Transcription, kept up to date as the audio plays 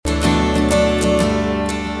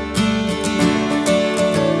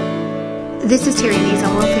This is Terry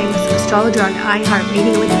Nazon, world famous astrologer on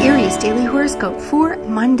iHeartRadio with Aries Daily Horoscope for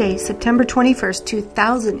Monday, September 21st,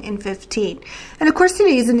 2015. And of course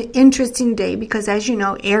today is an interesting day because, as you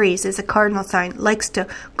know, Aries is a cardinal sign, likes to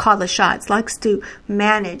call the shots, likes to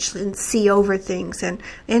manage and see over things. And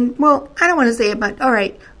well, I don't want to say it, but all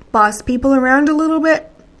right, boss people around a little bit.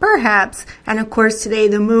 Perhaps. And of course, today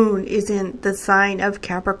the moon is in the sign of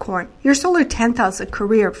Capricorn, your solar 10th house of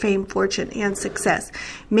career, fame, fortune, and success.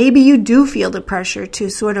 Maybe you do feel the pressure to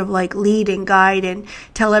sort of like lead and guide and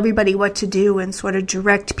tell everybody what to do and sort of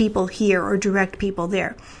direct people here or direct people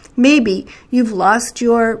there. Maybe you've lost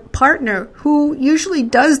your partner who usually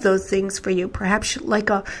does those things for you. Perhaps like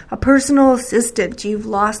a personal assistant. You've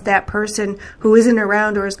lost that person who isn't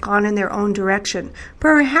around or has gone in their own direction.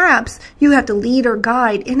 Perhaps you have to lead or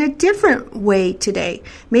guide in a different way today.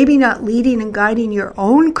 Maybe not leading and guiding your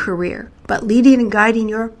own career, but leading and guiding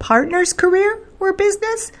your partner's career or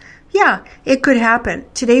business. Yeah, it could happen.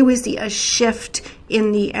 Today we see a shift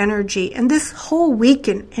in the energy. And this whole week,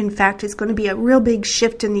 in fact, is going to be a real big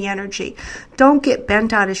shift in the energy. Don't get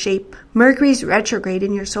bent out of shape. Mercury's retrograde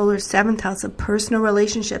in your solar 7th house of personal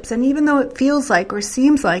relationships. And even though it feels like or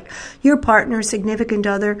seems like your partner, significant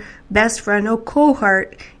other, best friend, or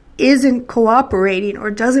cohort isn't cooperating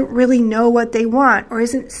or doesn't really know what they want or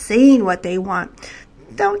isn't saying what they want,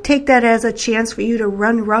 don't take that as a chance for you to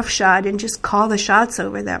run roughshod and just call the shots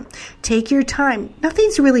over them. Take your time.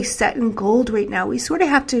 Nothing's really set in gold right now. We sort of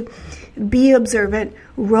have to be observant,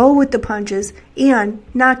 roll with the punches, and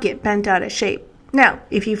not get bent out of shape. Now,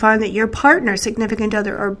 if you find that your partner, significant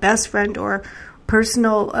other, or best friend, or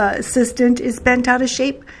personal assistant is bent out of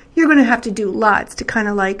shape, you're going to have to do lots to kind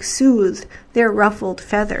of like soothe their ruffled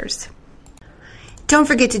feathers. Don't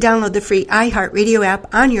forget to download the free iHeartRadio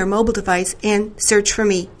app on your mobile device and search for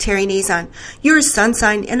me, Terry Nazon, your sun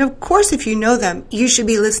sign, and of course, if you know them, you should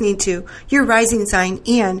be listening to your rising sign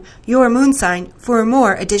and your moon sign for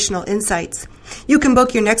more additional insights. You can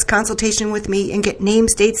book your next consultation with me and get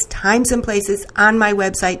names, dates, times, and places on my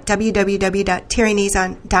website,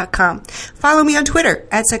 www.terrynazon.com. Follow me on Twitter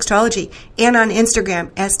at Sexstrology and on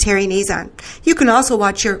Instagram as Terry Nazon. You can also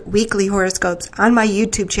watch your weekly horoscopes on my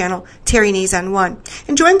YouTube channel, Terry Nazon 1,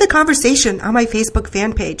 and join the conversation on my Facebook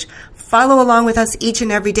fan page. Follow along with us each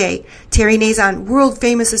and every day. Terry Nazon,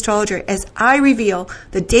 world-famous astrologer, as I reveal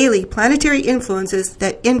the daily planetary influences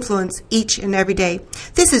that influence each and every day.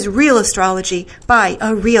 This is real astrology by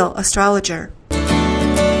a real astrologer.